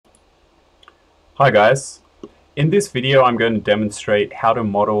Hi guys. In this video I'm going to demonstrate how to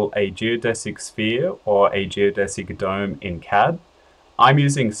model a geodesic sphere or a geodesic dome in CAD. I'm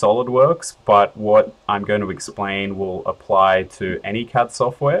using SolidWorks, but what I'm going to explain will apply to any CAD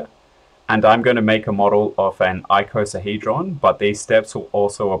software. And I'm going to make a model of an icosahedron, but these steps will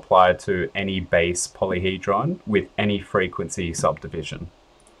also apply to any base polyhedron with any frequency subdivision.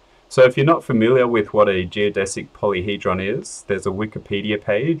 So if you're not familiar with what a geodesic polyhedron is, there's a Wikipedia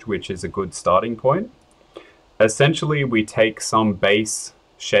page which is a good starting point. Essentially, we take some base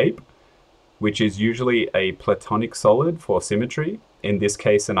shape, which is usually a platonic solid for symmetry, in this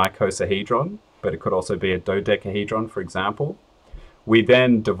case an icosahedron, but it could also be a dodecahedron, for example. We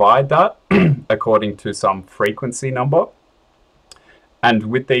then divide that according to some frequency number.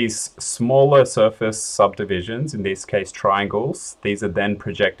 And with these smaller surface subdivisions, in this case triangles, these are then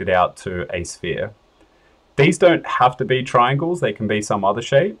projected out to a sphere. These don't have to be triangles, they can be some other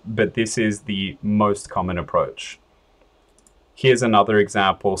shape, but this is the most common approach. Here's another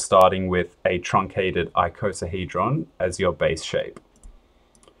example starting with a truncated icosahedron as your base shape.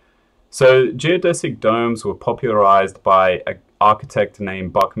 So geodesic domes were popularized by an architect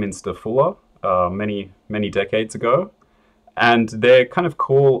named Buckminster Fuller many decades ago. And they're kind of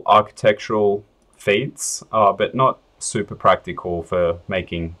cool architectural feats, but not super practical for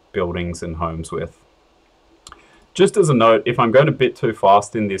making buildings and homes with. Just as a note, if I'm going a bit too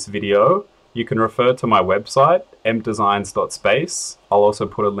fast in this video, you can refer to my website, mdesigns.space. I'll also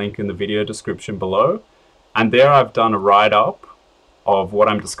put a link in the video description below. And there I've done a write-up of what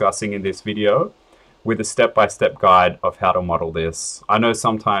I'm discussing in this video with a step-by-step guide of how to model this. I know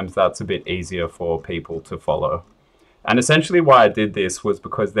sometimes that's a bit easier for people to follow. And essentially why I did this was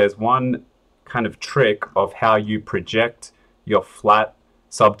because there's one kind of trick of how you project your flat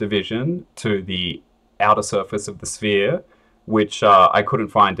subdivision to the outer surface of the sphere, which I couldn't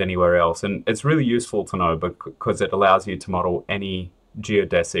find anywhere else. And it's really useful to know because it allows you to model any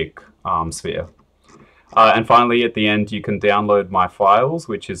geodesic sphere. And finally, at the end, you can download my files,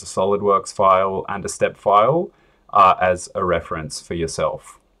 which is a SolidWorks file and a step file, as a reference for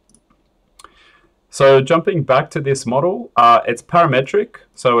yourself. So jumping back to this model, it's parametric,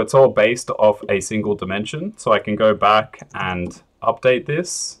 so it's all based off a single dimension. So I can go back and update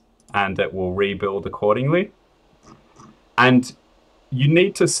this, and it will rebuild accordingly. And you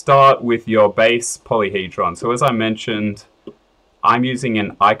need to start with your base polyhedron. So as I mentioned, I'm using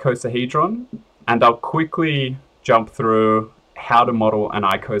an icosahedron, and I'll quickly jump through how to model an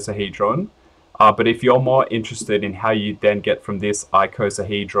icosahedron. But if you're more interested in how you then get from this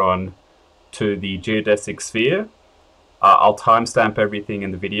icosahedron to the geodesic sphere, I'll timestamp everything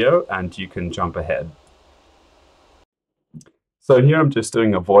in the video and you can jump ahead. So here I'm just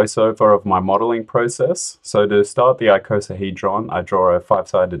doing a voiceover of my modeling process. So to start the icosahedron, I draw a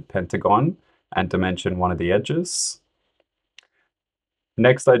 5-sided pentagon and dimension one of the edges.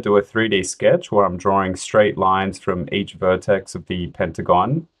 Next, I do a 3D sketch where I'm drawing straight lines from each vertex of the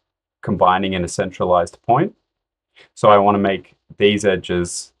pentagon, combining in a centralized point. So I want to make these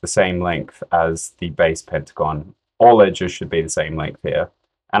edges the same length as the base pentagon. All edges should be the same length here.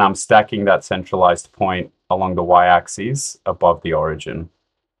 And I'm stacking that centralized point along the y-axis above the origin.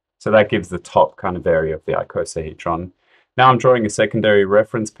 So that gives the top kind of area of the icosahedron. Now I'm drawing a secondary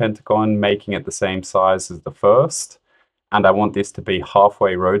reference pentagon, making it the same size as the first. And I want this to be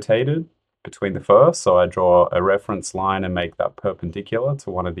halfway rotated between the first. So I draw a reference line and make that perpendicular to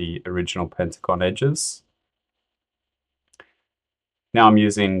one of the original pentagon edges. Now I'm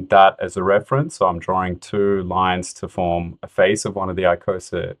using that as a reference, so I'm drawing two lines to form a face of one of the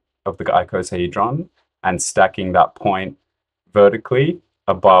icosahedron and stacking that point vertically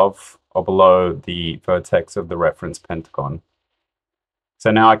above or below the vertex of the reference pentagon. So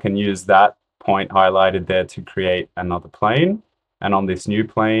now I can use that point highlighted there to create another plane, and on this new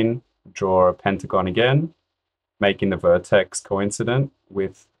plane, draw a pentagon again, making the vertex coincident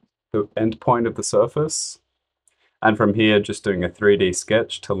with the endpoint of the surface. And from here, just doing a 3D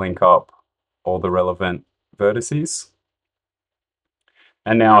sketch to link up all the relevant vertices.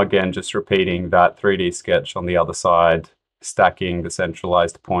 And now again, just repeating that 3D sketch on the other side, stacking the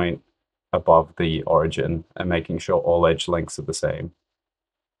centralized point above the origin and making sure all edge lengths are the same.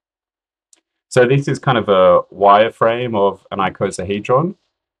 So this is kind of a wireframe of an icosahedron.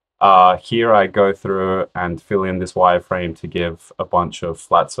 Here I go through and fill in this wireframe to give a bunch of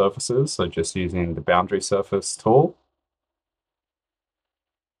flat surfaces, so just using the boundary surface tool.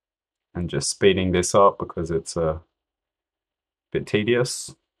 And just speeding this up because it's a bit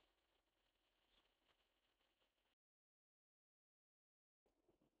tedious.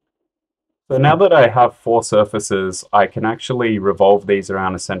 So now that I have 4 surfaces, I can actually revolve these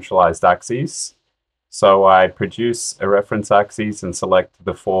around a centralized axis. So I produce a reference axis and select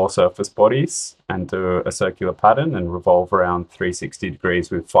the 4 surface bodies and do a circular pattern and revolve around 360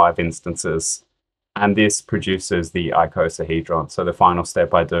 degrees with 5 instances. And this produces the icosahedron. So the final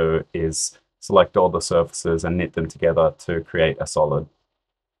step I do is select all the surfaces and knit them together to create a solid.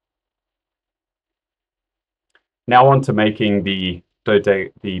 Now on to making the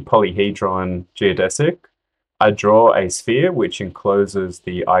polyhedron geodesic. I draw a sphere which encloses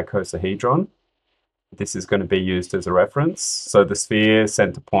the icosahedron. This is going to be used as a reference. So the sphere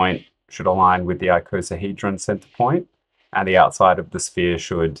center point should align with the icosahedron center point, and the outside of the sphere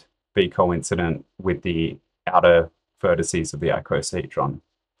should be coincident with the outer vertices of the icosahedron.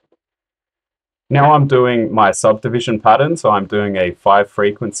 Now I'm doing my subdivision pattern, so I'm doing a 5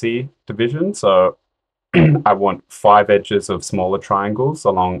 frequency division. So I want 5 edges of smaller triangles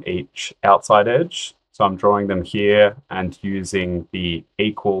along each outside edge. So I'm drawing them here and using the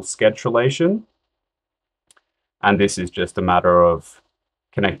equal sketch relation. And this is just a matter of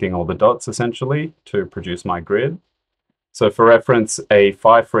connecting all the dots essentially to produce my grid. So for reference, a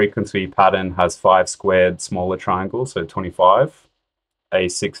 5 frequency pattern has 5 squared smaller triangles, so 25. A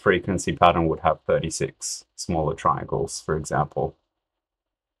 6 frequency pattern would have 36 smaller triangles, for example.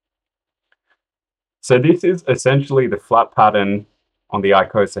 So this is essentially the flat pattern on the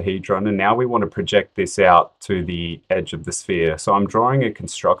icosahedron, and now we want to project this out to the edge of the sphere. So I'm drawing a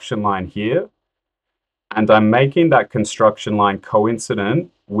construction line here, and I'm making that construction line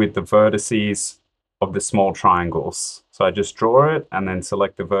coincident with the vertices of the small triangles. So I just draw it and then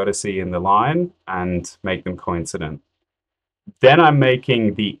select the vertice in the line and make them coincident. Then I'm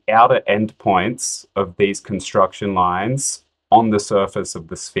making the outer endpoints of these construction lines on the surface of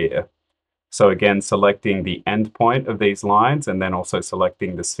the sphere. So again, selecting the endpoint of these lines and then also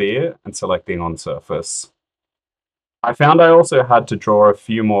selecting the sphere and selecting on surface. I found I also had to draw a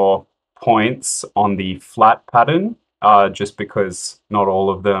few more points on the flat pattern, just because not all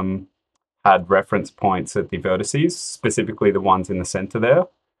of them had reference points at the vertices, specifically the ones in the center there.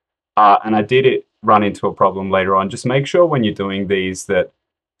 And I did run into a problem later on. Just make sure when you're doing these that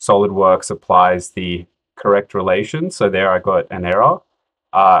SolidWorks applies the correct relation. So there I got an error.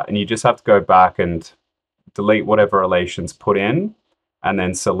 And you just have to go back and delete whatever relations put in, and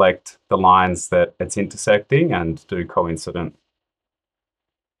then select the lines that it's intersecting and do coincident.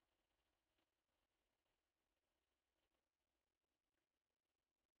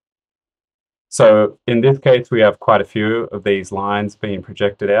 So in this case, we have quite a few of these lines being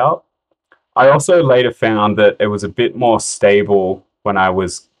projected out. I also later found that it was a bit more stable when I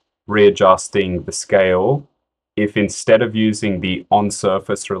was readjusting the scale if instead of using the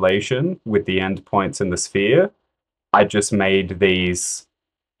on-surface relation with the endpoints in the sphere, I just made these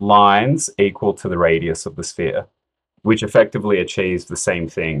lines equal to the radius of the sphere, which effectively achieves the same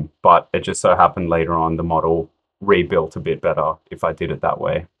thing, but it just so happened later on the model rebuilt a bit better if I did it that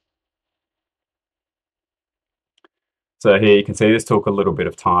way. So here you can see this took a little bit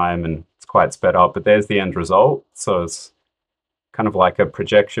of time and it's quite sped up, but there's the end result. So it's kind of like a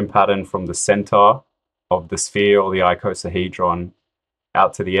projection pattern from the center of the sphere or the icosahedron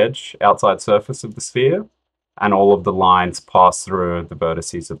out to the edge, outside surface of the sphere, and all of the lines pass through the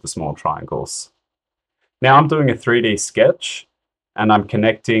vertices of the small triangles. Now I'm doing a 3D sketch and I'm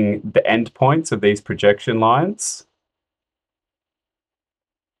connecting the endpoints of these projection lines.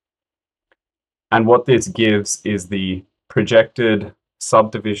 And what this gives is the projected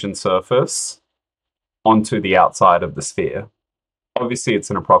subdivision surface onto the outside of the sphere. Obviously, it's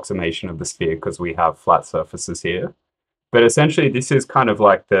an approximation of the sphere because we have flat surfaces here. But essentially, this is kind of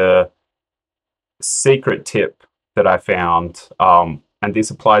like the secret tip that I found. And this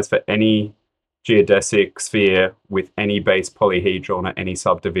applies for any geodesic sphere with any base polyhedron or any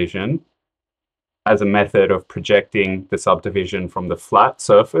subdivision as a method of projecting the subdivision from the flat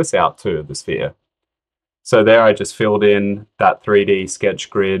surface out to the sphere. So there I just filled in that 3D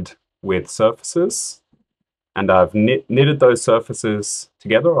sketch grid with surfaces, and I've knitted those surfaces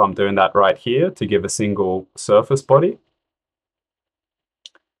together. I'm doing that right here to give a single surface body.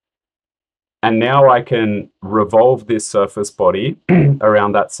 And now I can revolve this surface body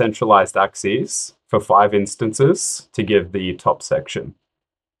around that centralized axis for 5 instances to give the top section.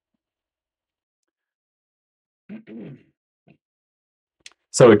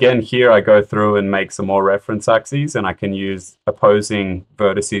 So again, here I go through and make some more reference axes, and I can use opposing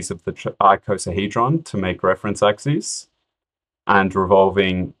vertices of the icosahedron to make reference axes, and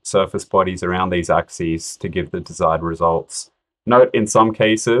revolving surface bodies around these axes to give the desired results. Note, in some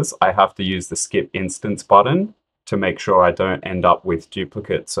cases, I have to use the skip instance button to make sure I don't end up with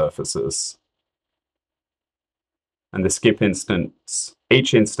duplicate surfaces. And the skip instance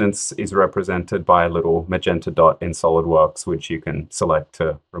each instance is represented by a little magenta dot in SolidWorks, which you can select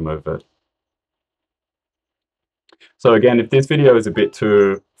to remove it. So again, if this video is a bit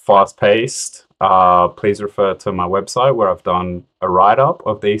too fast-paced, please refer to my website where I've done a write-up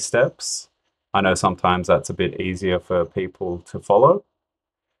of these steps. I know sometimes that's a bit easier for people to follow.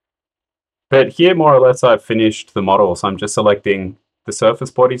 But here, more or less, I've finished the model. So I'm just selecting the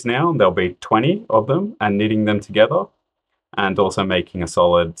surface bodies now, and there'll be 20 of them, and knitting them together, and also making a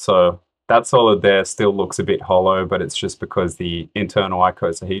solid. So that solid there still looks a bit hollow, but it's just because the internal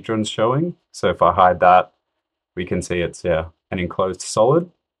icosahedron is showing. So if I hide that, we can see it's, an enclosed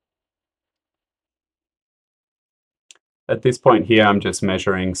solid. At this point here, I'm just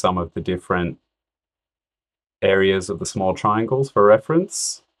measuring some of the different areas of the small triangles for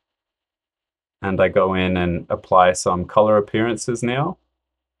reference. And I go in and apply some color appearances now.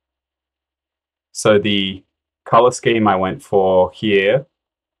 So the color scheme I went for here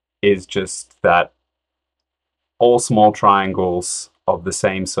is just that all small triangles of the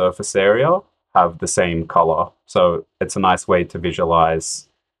same surface area have the same color. So it's a nice way to visualize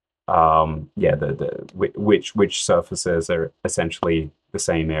which surfaces are essentially the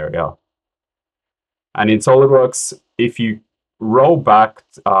same area. And in SolidWorks, if you roll back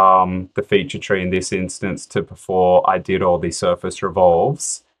the feature tree in this instance to before I did all these surface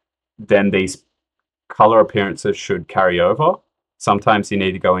revolves, then these color appearances should carry over. Sometimes you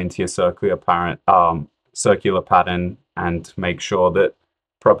need to go into your circular pattern and make sure that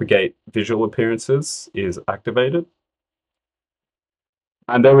propagate visual appearances is activated.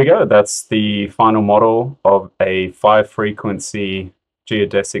 And there we go. That's the final model of a 5-frequency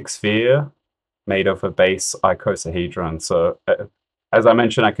geodesic sphere made of a base icosahedron. So as I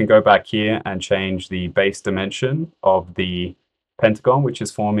mentioned, I can go back here and change the base dimension of the pentagon, which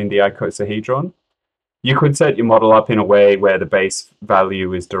is forming the icosahedron. You could set your model up in a way where the base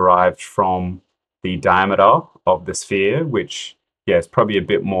value is derived from the diameter of the sphere, which, is probably a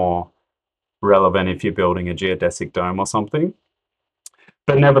bit more relevant if you're building a geodesic dome or something.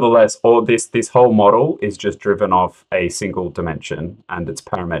 But nevertheless, all this whole model is just driven off a single dimension, and it's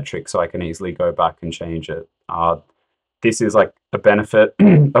parametric, so I can easily go back and change it. This is like a benefit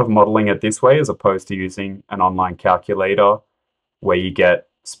of modeling it this way as opposed to using an online calculator where you get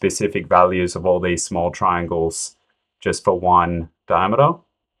specific values of all these small triangles just for one diameter.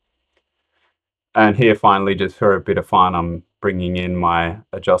 And here finally, just for a bit of fun, I'm bringing in my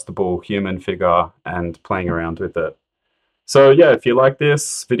adjustable human figure and playing around with it. So yeah, if you like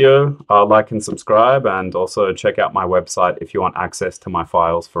this video, like and subscribe, and also check out my website if you want access to my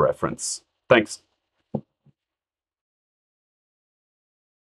files for reference. Thanks.